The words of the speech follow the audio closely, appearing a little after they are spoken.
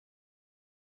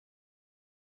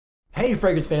Hey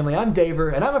Fragrance family, I'm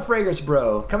Daver and I'm a fragrance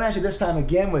bro. Coming at you this time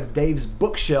again with Dave's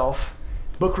bookshelf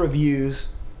book reviews.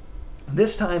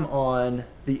 This time on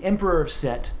The Emperor of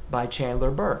Scent by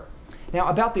Chandler Burr. Now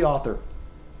about the author.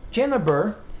 Chandler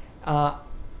Burr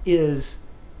is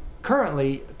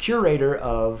currently curator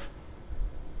of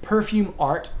perfume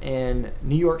art in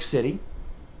New York City.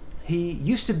 He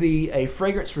used to be a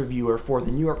fragrance reviewer for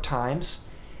the New York Times,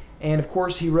 and of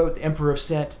course he wrote The Emperor of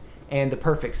Scent and The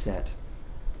Perfect Scent.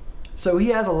 So he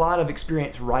has a lot of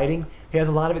experience writing, he has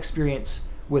a lot of experience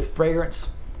with fragrance,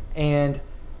 and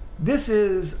this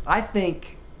is, I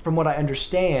think, from what I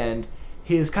understand,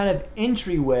 his kind of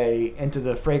entryway into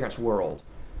the fragrance world.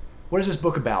 What is this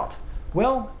book about?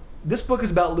 Well, this book is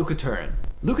about Luca Turin.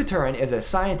 Luca Turin is a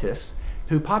scientist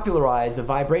who popularized the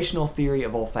vibrational theory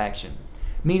of olfaction,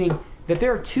 meaning that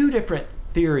there are two different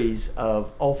theories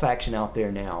of olfaction out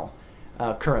there now,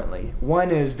 currently. One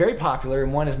is very popular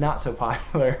and one is not so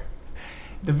popular.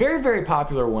 The very, very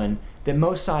popular one that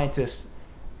most scientists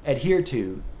adhere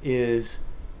to is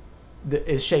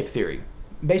shape theory,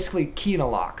 basically key in a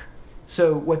lock.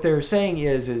 So what they're saying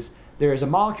is there is a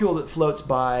molecule that floats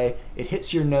by, it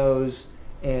hits your nose,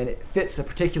 and it fits a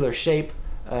particular shape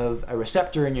of a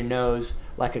receptor in your nose,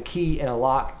 like a key in a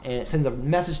lock, and it sends a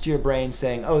message to your brain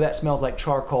saying, oh, that smells like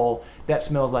charcoal, that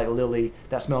smells like lily,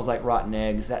 that smells like rotten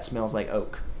eggs, that smells like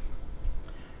oak.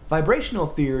 Vibrational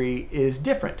theory is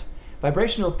different.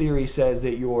 Vibrational theory says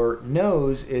that your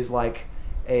nose is like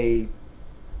a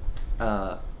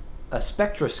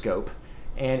spectroscope,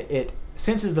 and it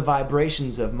senses the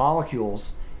vibrations of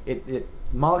molecules.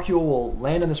 Molecule will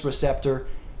land on this receptor,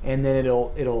 and then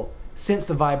it'll sense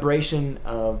the vibration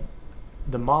of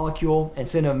the molecule and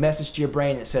send a message to your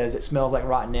brain that says it smells like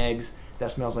rotten eggs,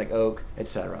 that smells like oak,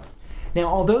 etc. Now,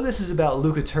 although this is about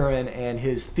Luca Turin and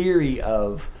his theory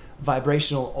of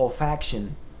vibrational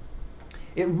olfaction,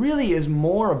 it really is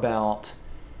more about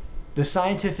the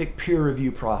scientific peer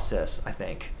review process, I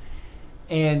think.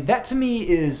 And that to me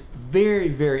is very,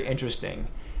 very interesting,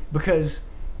 because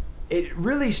it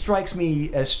really strikes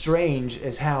me as strange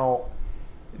as how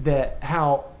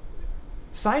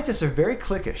scientists are very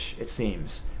cliquish, it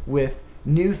seems, with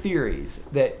new theories.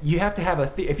 That you have to have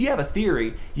if you have a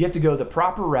theory, you have to go the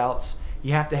proper routes,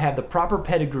 you have to have the proper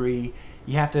pedigree,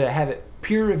 you have to have it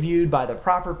peer reviewed by the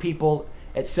proper people,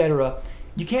 etc.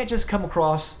 You can't just come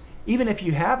across, even if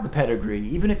you have the pedigree,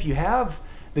 even if you have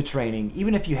the training,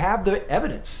 even if you have the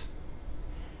evidence,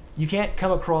 you can't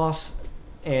come across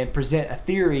and present a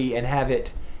theory and have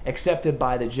it accepted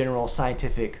by the general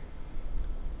scientific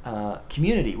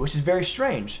community, which is very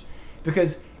strange.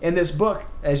 Because in this book,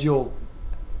 as you'll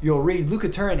read, Luca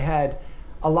Turin had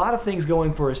a lot of things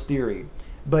going for his theory,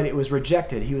 but it was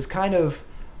rejected. He was kind of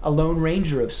a lone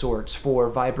ranger of sorts for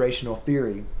vibrational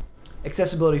theory.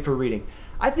 Accessibility for reading.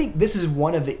 I think this is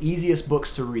one of the easiest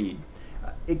books to read.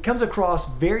 It comes across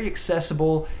very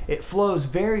accessible, it flows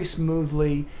very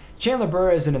smoothly. Chandler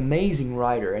Burr is an amazing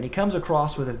writer, and he comes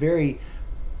across with a very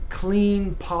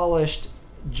clean, polished,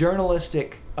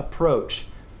 journalistic approach,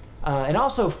 and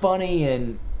also funny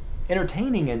and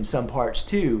entertaining in some parts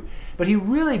too. But he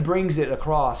really brings it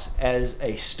across as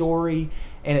a story,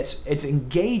 and it's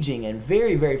engaging and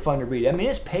very, very fun to read. I mean,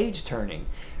 it's page turning.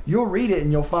 You'll read it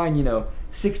and you'll find,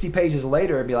 60 pages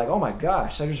later and be like, oh my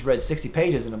gosh, I just read 60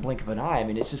 pages in a blink of an eye. I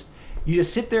mean, it's just, you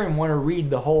just sit there and want to read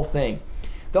the whole thing.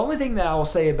 The only thing that I will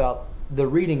say about the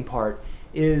reading part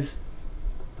is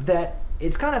that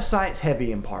it's kind of science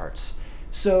heavy in parts.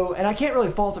 So, and I can't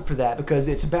really fault it for that, because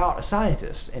it's about a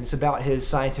scientist and it's about his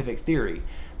scientific theory.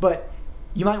 But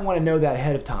you might want to know that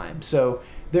ahead of time. So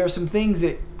there are some things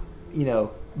that,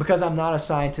 because I'm not a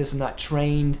scientist, I'm not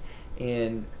trained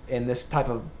in this type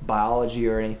of biology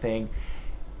or anything,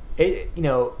 it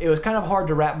was kind of hard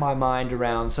to wrap my mind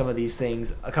around some of these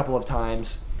things a couple of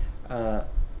times.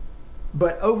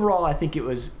 But overall, I think it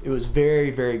was very,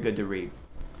 very good to read.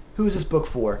 Who is this book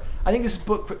for? I think this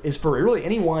book is for really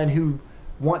anyone who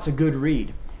wants a good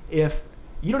read. If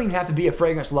you don't even have to be a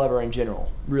fragrance lover in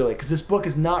general, really, because this book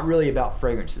is not really about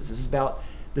fragrances. This is about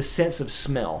the sense of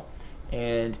smell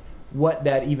and what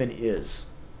that even is.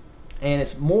 And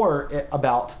it's more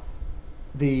about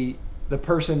the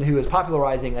person who is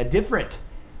popularizing a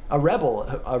rebel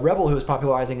who is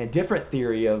popularizing a different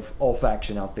theory of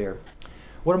olfaction out there.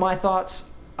 What are my thoughts?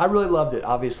 I really loved it,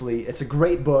 obviously. It's a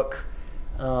great book.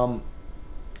 A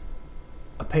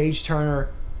page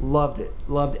turner. Loved it.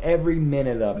 Loved every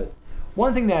minute of it.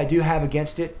 One thing that I do have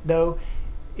against it, though,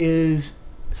 is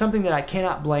something that I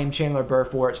cannot blame Chandler Burr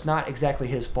for. It's not exactly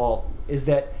his fault. Is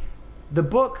that the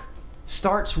book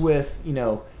starts with,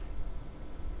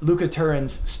 Luca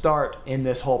Turin's start in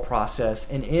this whole process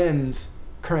and ends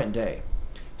current day.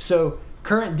 So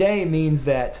current day means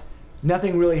that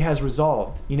nothing really has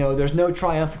resolved. You know, there's no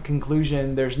triumphant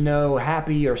conclusion, there's no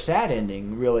happy or sad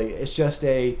ending, really. It's just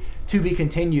a to be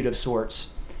continued of sorts.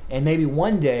 And maybe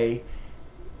one day,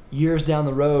 years down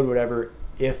the road, whatever,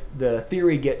 if the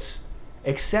theory gets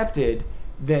accepted,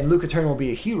 then Luca Turin will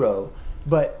be a hero.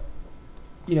 But,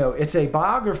 you know, it's a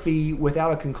biography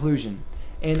without a conclusion.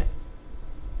 And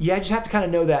you just have to kind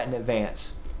of know that in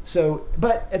advance. So,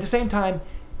 but at the same time,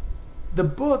 the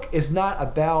book is not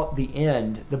about the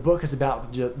end. The book is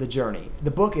about the journey.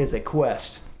 The book is a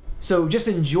quest. So just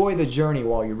enjoy the journey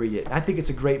while you read it. I think it's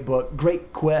a great book,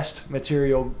 great quest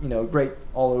material, you know, great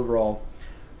all overall.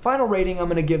 Final rating, I'm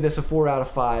going to give this a 4 out of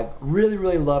 5. Really,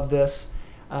 really loved this.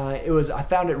 I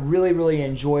found it really, really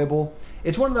enjoyable.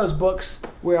 It's one of those books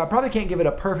where I probably can't give it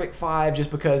a perfect 5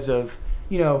 just because of,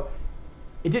 you know,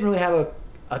 it didn't really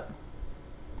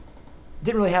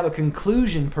have a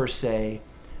conclusion per se.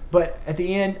 But at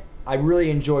the end, I really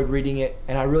enjoyed reading it,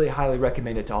 and I really highly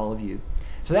recommend it to all of you.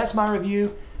 So that's my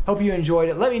review. Hope you enjoyed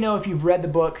it. Let me know if you've read the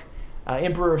book,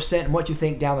 Emperor of Scent, and what you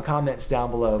think down in the comments down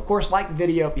below. Of course, like the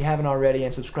video if you haven't already,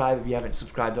 and subscribe if you haven't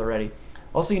subscribed already.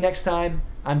 I'll see you next time.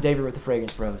 I'm David with the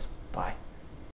Fragrance Bros. Bye.